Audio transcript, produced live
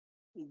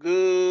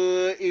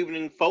Good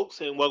evening,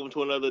 folks, and welcome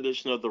to another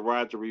edition of the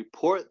Roger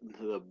Report,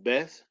 the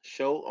best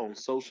show on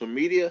social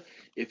media.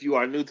 If you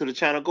are new to the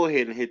channel, go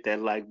ahead and hit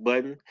that like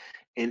button.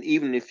 And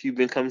even if you've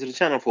been coming to the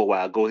channel for a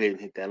while, go ahead and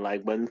hit that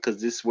like button because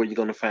this is where you're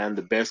going to find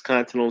the best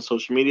content on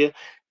social media.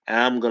 And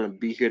I'm going to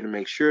be here to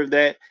make sure of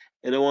that.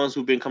 And the ones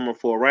who've been coming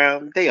for a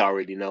round, they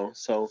already know.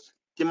 So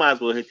you might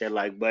as well hit that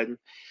like button.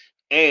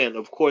 And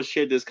of course,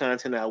 share this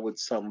content out with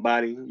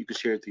somebody. You can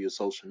share it through your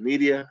social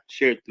media,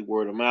 share it through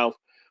word of mouth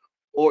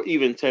or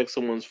even text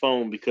someone's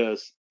phone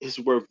because it's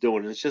worth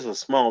doing. It's just a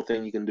small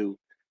thing you can do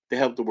to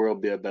help the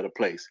world be a better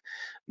place.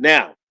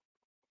 Now,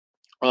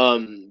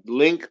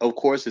 link of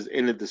course is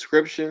in the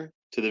description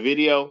to the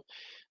video.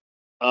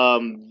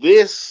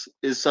 This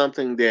is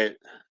something that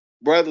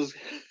brothers,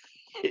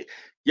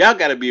 y'all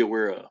got to be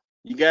aware of.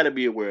 You got to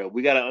be aware of.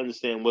 We got to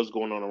understand what's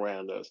going on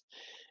around us.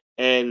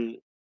 And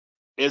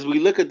as we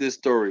look at this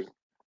story,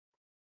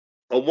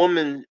 a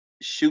woman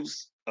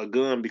shoots a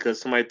gun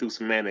because somebody threw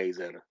some mayonnaise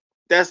at her.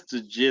 That's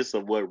the gist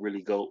of what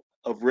really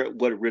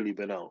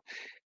been on.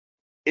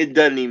 It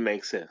doesn't even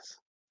make sense.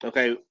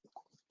 Okay,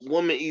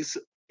 woman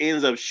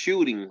ends up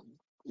shooting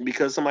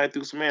because somebody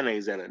threw some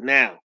mayonnaise at her.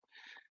 Now,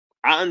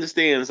 I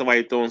understand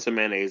somebody throwing some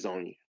mayonnaise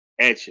on you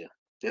at you.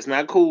 That's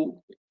not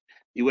cool.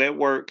 You at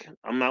work.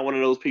 I'm not one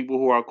of those people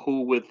who are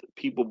cool with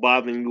people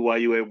bothering you while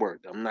you at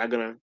work. I'm not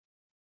gonna,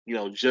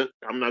 just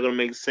I'm not gonna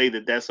make say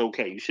that that's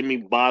okay. You shouldn't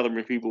be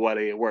bothering people while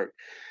they at work.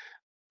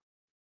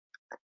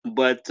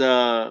 But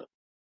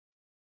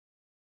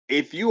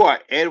if you are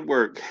at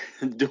work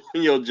doing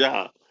your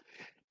job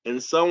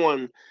and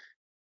someone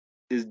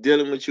is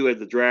dealing with you at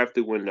the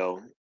drive-through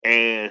window,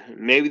 and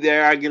maybe they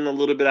are getting a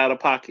little bit out of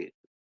pocket.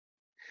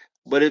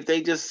 But if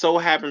they just so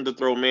happen to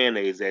throw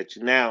mayonnaise at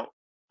you, now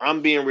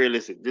I'm being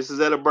realistic. This is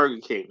at a Burger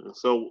King,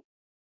 so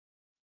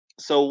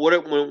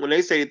when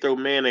they say throw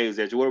mayonnaise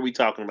at you, what are we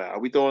talking about?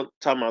 Are we talking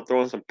about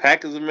throwing some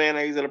packets of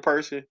mayonnaise at a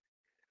person?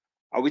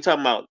 Are we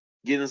talking about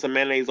getting some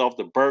mayonnaise off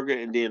the burger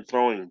and then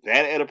throwing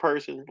that at a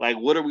person? Like,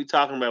 what are we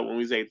talking about when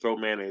we say throw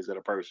mayonnaise at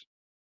a person?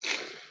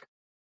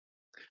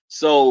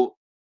 So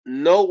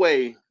no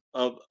way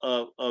of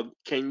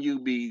can you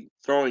be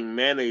throwing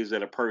mayonnaise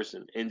at a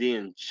person and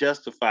then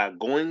justify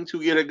going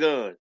to get a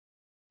gun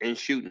and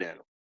shooting at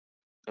them.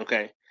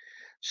 Okay.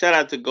 Shout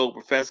out to Go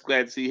Professor.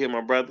 Glad to see you here,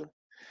 my brother.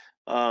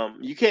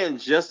 You can't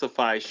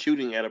justify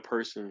shooting at a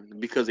person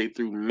because they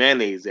threw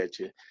mayonnaise at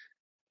you.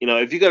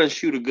 If you're gonna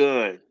shoot a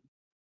gun,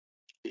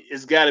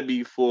 it's got to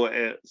be for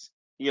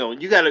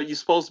you're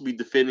supposed to be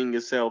defending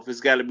yourself.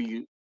 It's got to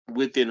be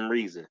within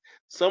reason.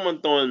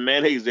 Someone throwing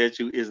mayonnaise at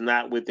you is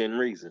not within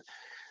reason.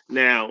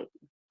 Now,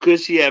 could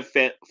she have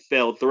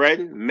felt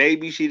threatened?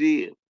 Maybe she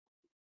did.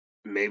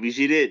 Maybe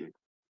she didn't.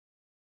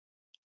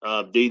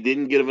 They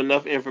didn't give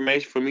enough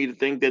information for me to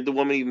think that the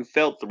woman even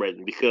felt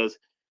threatened because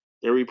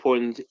they're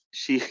reporting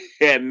she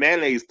had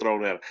mayonnaise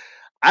thrown at her.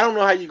 I don't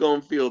know how you're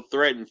gonna feel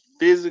threatened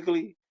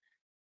physically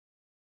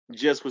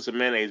just with some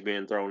mayonnaise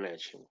being thrown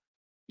at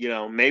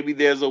you. Maybe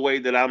there's a way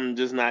that I'm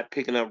just not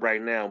picking up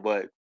right now,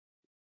 but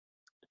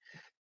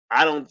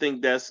I don't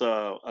think that's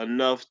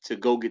enough to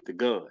go get the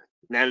gun.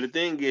 Now the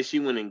thing is, she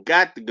went and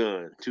got the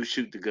gun to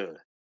shoot the gun.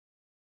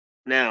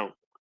 Now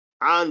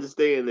I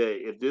understand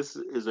that if this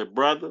is a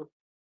brother,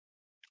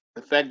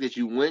 the fact that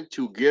you went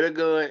to get a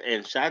gun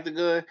and shot the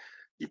gun,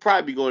 you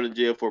probably be going to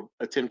jail for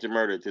attempted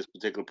murder at this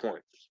particular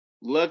point.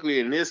 Luckily,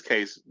 in this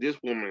case, this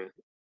woman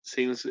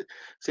seems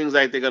seems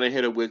like they're gonna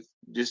hit her with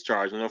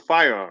discharging a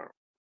firearm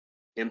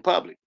in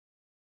public,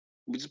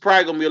 which is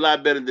probably gonna be a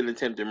lot better than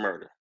attempted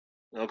murder.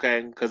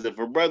 Okay, because if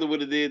her brother would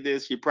have did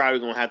this, you're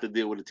probably gonna have to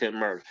deal with attempted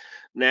murder.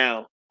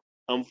 Now,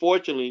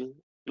 unfortunately,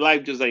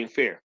 life just ain't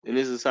fair, and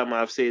this is something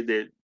I've said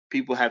that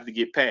people have to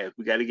get past.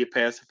 We got to get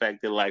past the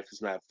fact that life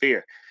is not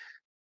fair.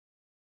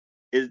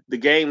 The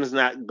game is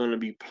not going to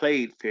be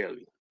played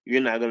fairly.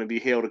 You're not going to be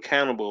held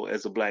accountable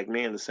as a black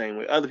man the same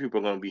way other people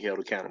are going to be held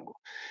accountable.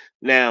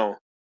 Now,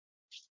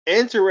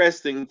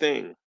 interesting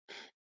thing,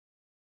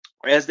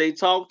 as they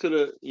talk to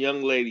the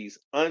young lady's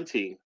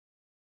auntie,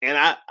 and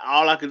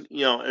all I could,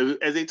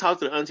 as they talk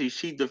to the auntie,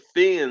 she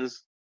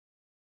defends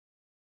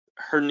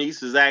her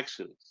niece's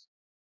actions.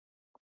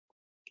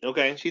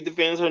 Okay, she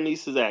defends her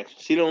niece's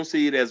actions. She don't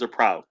see it as a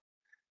problem.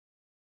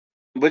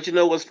 But you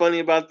know what's funny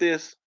about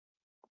this?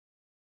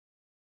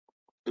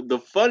 The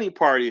funny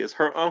part is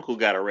her uncle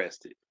got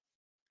arrested.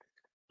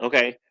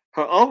 Okay,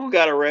 her uncle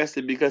got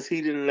arrested because he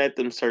didn't let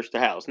them search the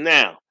house.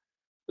 Now,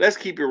 let's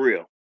keep it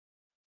real.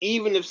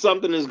 Even if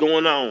something is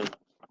going on,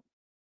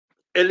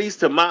 at least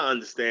to my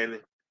understanding,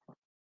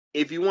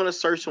 if you want to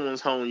search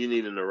someone's home, you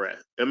need an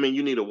arrest. I mean,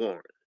 you need a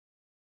warrant.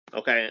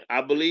 Okay,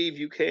 I believe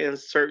you can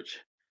search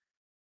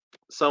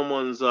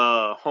someone's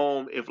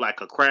home if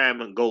like a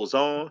crime goes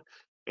on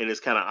and it's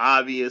kind of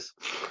obvious.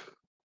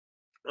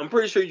 I'm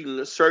pretty sure you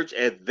can search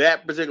at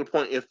that particular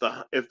point if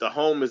the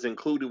home is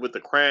included with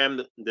the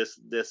crime this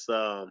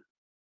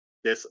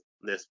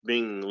that's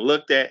being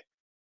looked at.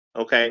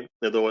 Okay,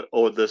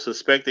 or the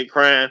suspected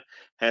crime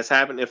has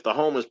happened. If the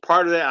home is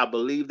part of that, I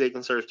believe they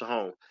can search the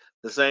home.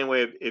 The same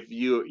way if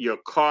your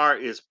car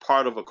is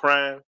part of a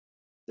crime,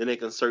 then they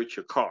can search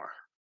your car,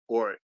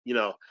 or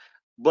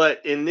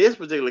But in this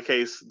particular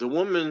case, the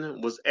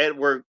woman was at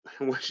work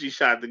when she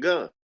shot the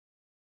gun.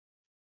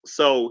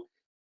 So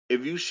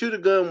if you shoot a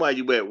gun while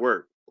you at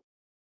work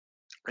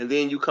and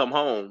then you come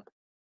home,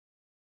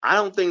 I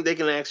don't think they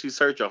can actually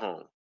search your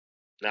home.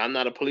 Now I'm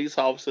not a police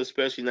officer,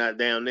 especially not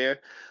down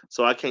there,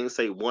 so I can't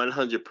say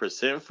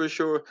 100% for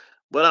sure.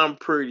 But I'm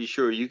pretty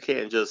sure you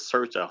can't just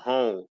search a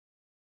home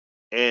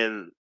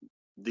and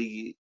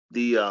the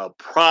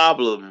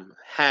problem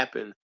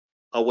happened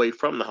away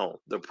from the home.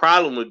 The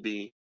problem would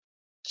be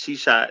she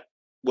shot.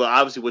 Well,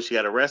 obviously, what she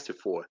got arrested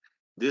for,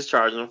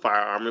 discharging a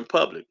firearm in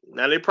public.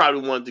 Now they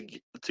probably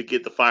wanted to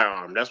get the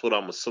firearm. That's what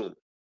I'm assuming.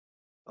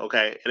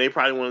 Okay, and they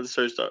probably wanted to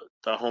search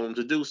the home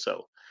to do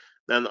so.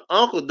 Now the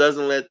uncle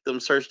doesn't let them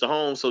search the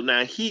home, so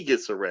now he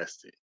gets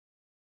arrested.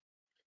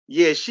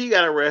 Yeah, she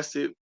got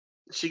arrested.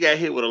 She got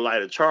hit with a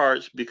lighter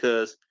charge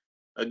because,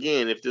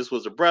 again, if this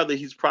was a brother,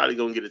 he's probably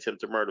gonna get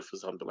attempted murder for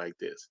something like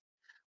this.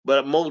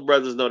 But most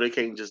brothers know they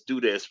can't just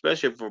do that,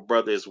 especially if a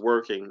brother is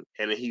working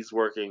and he's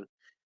working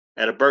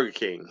at a Burger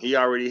King. He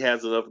already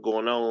has enough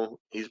going on.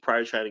 He's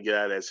probably trying to get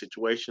out of that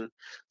situation.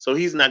 So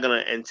he's not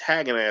going to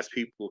antagonize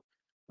people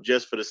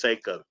just for the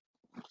sake of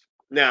it.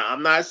 Now,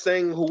 I'm not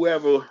saying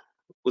whoever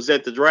was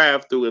at the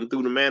drive through and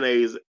threw the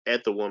mayonnaise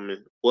at the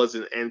woman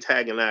wasn't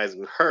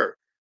antagonizing her,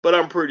 but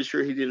I'm pretty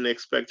sure he didn't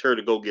expect her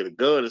to go get a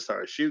gun and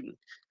start shooting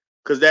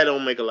because that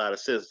don't make a lot of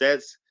sense.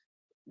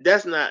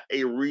 That's not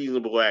a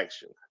reasonable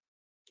action.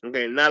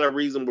 Okay, not a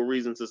reasonable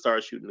reason to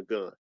start shooting a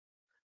gun.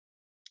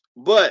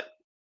 But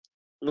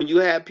when you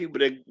have people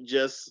that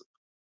just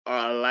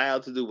are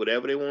allowed to do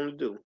whatever they want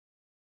to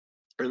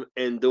do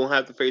and don't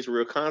have to face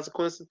real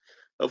consequences,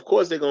 of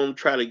course they're going to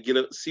try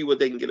to see what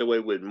they can get away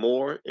with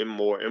more and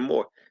more and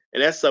more.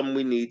 And that's something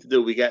we need to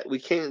do. We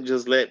can't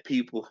just let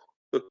people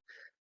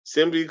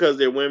simply because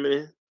they're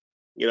women.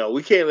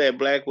 We can't let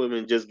black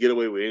women just get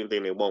away with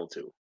anything they want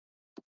to.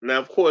 Now,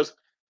 of course,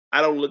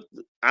 I don't look.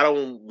 I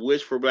don't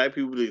wish for black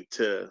people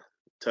to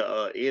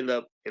end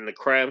up in the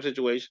crime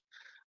situation.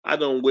 I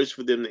don't wish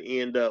for them to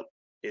end up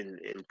in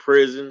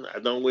prison. I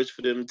don't wish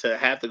for them to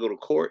have to go to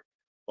court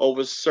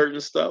over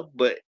certain stuff.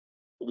 But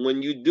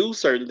when you do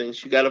certain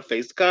things, you got to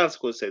face the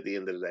consequence at the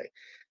end of the day.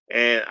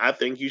 And I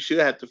think you should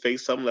have to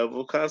face some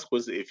level of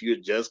consequence if you're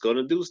just going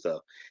to do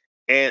stuff.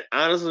 And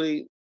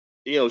honestly,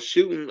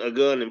 shooting a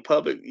gun in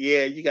public,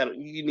 yeah,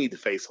 you need to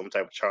face some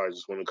type of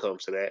charges when it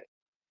comes to that.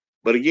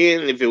 But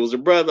again, if it was a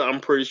brother,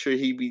 I'm pretty sure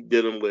he'd be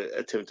dealing with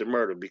attempted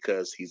murder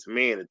because he's a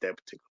man at that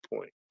particular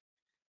point.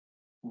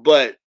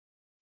 But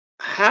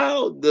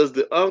how does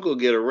the uncle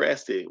get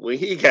arrested when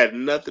he got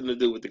nothing to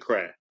do with the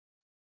crime?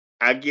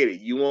 I get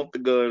it. You want the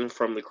gun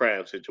from the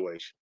crime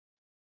situation.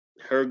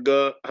 Her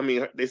gun. I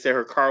mean, they said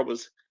her car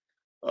was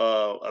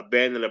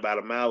abandoned about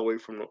a mile away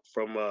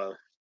from a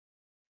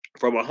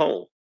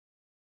home.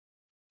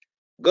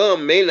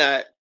 Gun may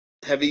not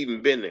have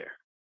even been there,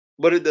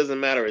 but it doesn't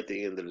matter at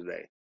the end of the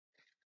day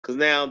because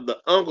now the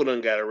uncle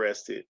done got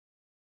arrested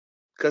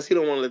because he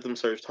don't want to let them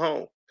search the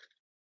home.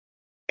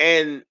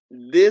 And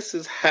this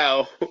is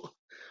how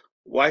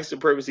white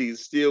supremacy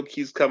still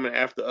keeps coming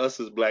after us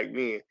as black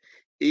men,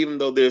 even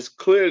though there's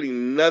clearly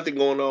nothing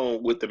going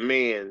on with the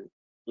man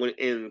when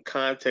in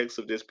context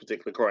of this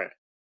particular crime.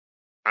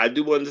 I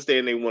do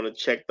understand they want to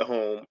check the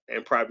home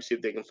and probably see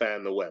if they can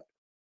find the weapon.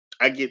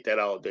 I get that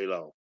all day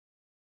long.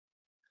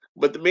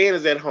 But the man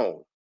is at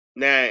home.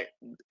 Now,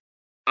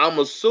 I'm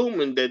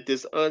assuming that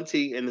this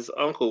auntie and this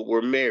uncle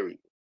were married,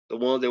 the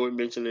ones that were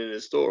mentioned in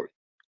this story.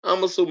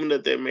 I'm assuming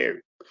that they're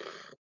married.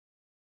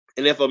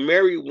 And if a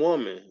married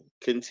woman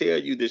can tell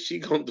you that she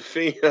gonna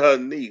defend her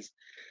niece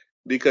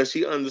because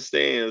she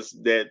understands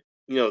that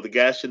the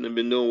guy shouldn't have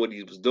been doing what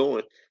he was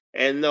doing.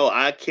 And no,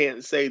 I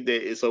can't say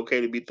that it's okay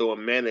to be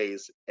throwing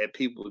mayonnaise at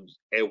people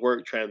at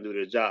work trying to do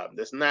their job.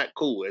 That's not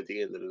cool at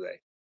the end of the day.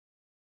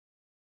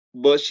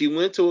 But she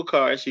went to a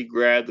car and she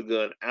grabbed the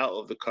gun out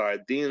of the car,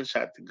 then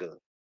shot the gun.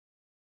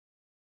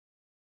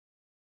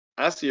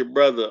 I see a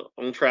brother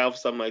on trial for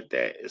something like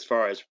that, as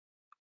far as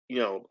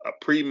a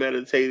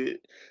premeditated.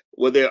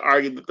 Well, they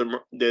argued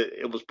that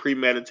it was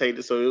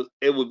premeditated, so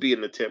it would be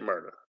an attempt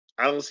murder.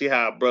 I don't see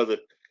how a brother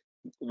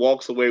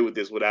walks away with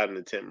this without an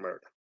attempt murder.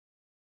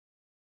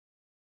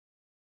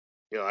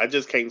 I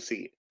just can't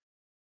see it.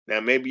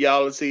 Now maybe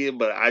y'all will see it,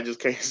 but I just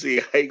can't see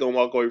it. How you gonna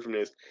walk away from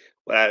this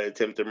without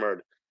attempted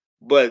murder?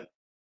 But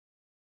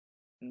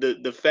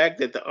the fact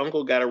that the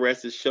uncle got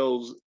arrested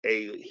shows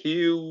a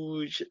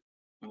huge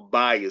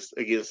bias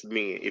against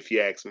men, if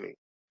you ask me.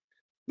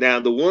 Now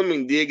the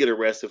woman did get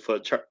arrested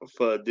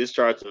for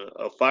discharging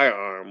a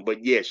firearm,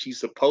 but yeah, she's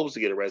supposed to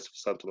get arrested for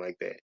something like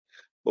that.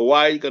 But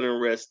why are you going to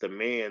arrest the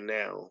man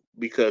now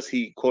because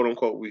he quote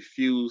unquote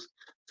refused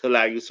to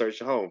allow you to search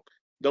your home?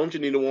 Don't you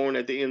need a warrant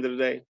at the end of the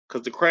day?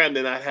 Because the crime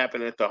did not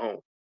happen at the home.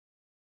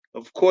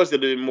 Of course, it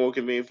would have been more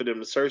convenient for them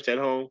to search that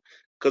home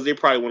because they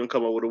probably want to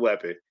come up with a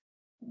weapon.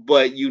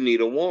 But you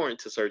need a warrant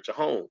to search a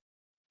home.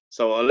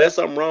 So unless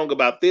I'm wrong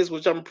about this,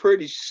 which I'm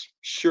pretty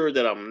sure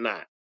that I'm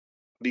not,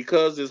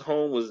 because this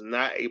home was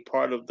not a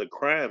part of the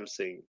crime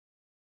scene,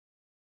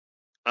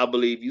 I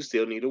believe you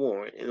still need a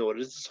warrant in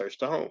order to search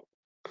the home.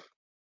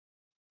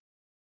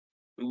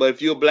 But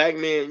if you're a black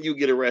man, you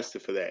get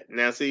arrested for that.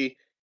 Now, see,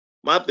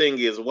 my thing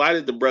is, why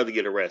did the brother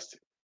get arrested?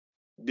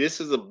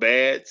 This is a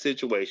bad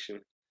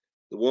situation.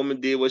 The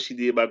woman did what she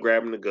did by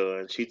grabbing the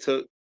gun.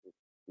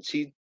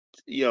 She,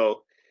 you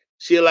know,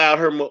 she allowed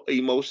her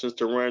emotions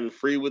to run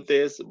free with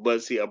this.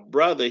 But see, a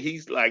brother,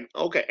 he's like,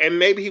 okay, and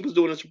maybe he was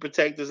doing this to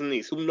protect his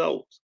niece. Who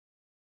knows?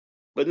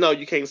 But no,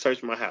 you can't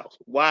search my house.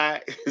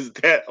 Why is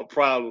that a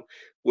problem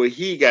where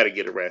he got to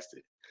get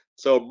arrested?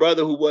 So a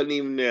brother who wasn't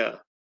even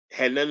there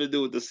had nothing to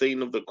do with the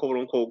scene of the quote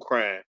unquote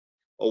crime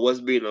or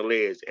what's being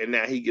alleged, and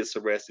now he gets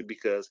arrested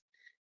because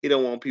he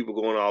don't want people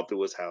going all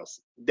through his house.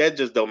 That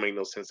just don't make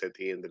no sense at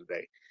the end of the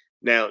day.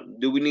 Now,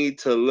 do we need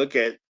to look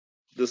at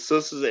the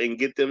sisters and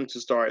get them to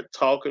start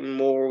talking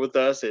more with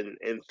us and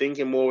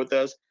thinking more with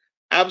us?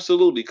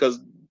 Absolutely, because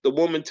the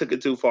woman took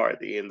it too far at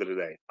the end of the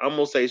day. I'm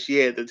gonna say she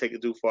had to take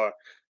it too far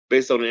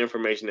based on the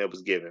information that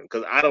was given.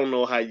 Because I don't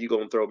know how you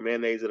gonna throw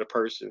mayonnaise at a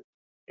person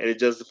and it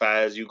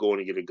justifies you going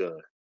to get a gun.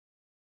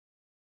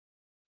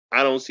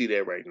 I don't see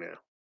that right now.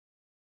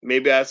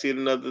 Maybe I see it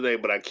another day,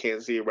 but I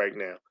can't see it right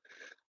now.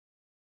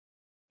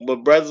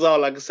 But brothers,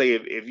 all I can say,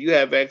 if you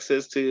have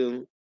access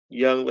to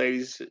young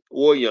ladies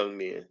or young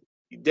men,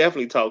 you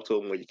definitely talk to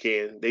them when you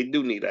can. They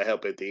do need our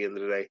help at the end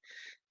of the day.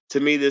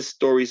 To me, this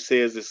story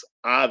says it's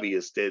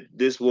obvious that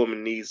this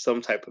woman needs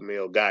some type of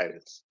male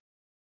guidance.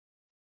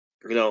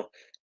 You know,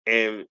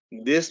 and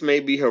this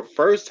may be her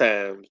first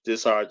time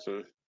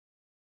discharging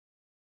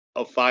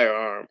a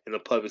firearm in a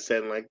public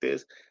setting like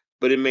this,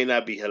 but it may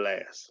not be her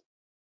last.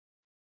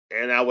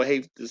 And I would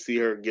hate to see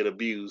her get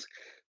abused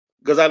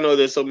because I know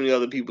there's so many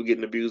other people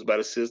getting abused by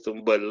the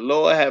system. But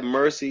Lord have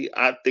mercy,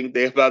 I think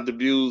they about to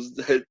abuse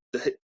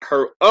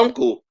her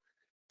uncle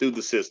through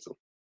the system.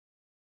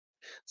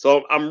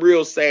 So I'm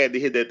real sad to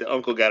hear that the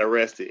uncle got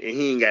arrested and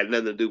he ain't got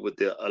nothing to do with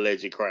the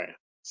alleged crime.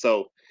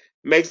 So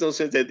makes no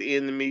sense at the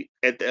end of me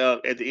at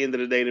the end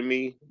of the day to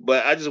me.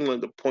 But I just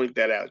wanted to point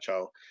that out,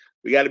 y'all.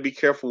 We got to be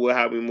careful with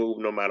how we move,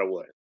 no matter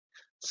what.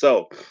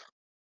 So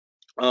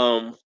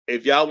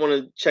if y'all want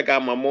to check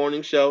out my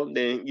morning show,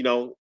 then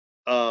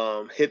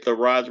hit the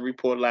Roger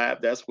Report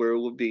Live. That's where it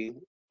will be.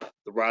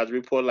 The Roger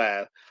Report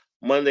Live,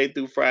 Monday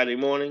through Friday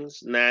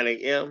mornings, 9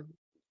 a.m.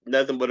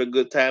 Nothing but a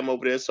good time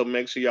over there. So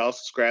make sure y'all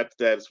subscribe to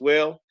that as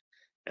well.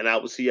 And I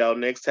will see y'all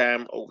next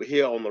time over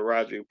here on the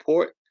Roger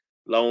Report.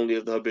 Long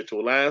live the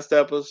habitual line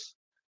steppers.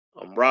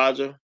 I'm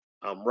Roger.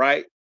 I'm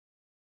right.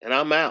 And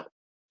I'm out.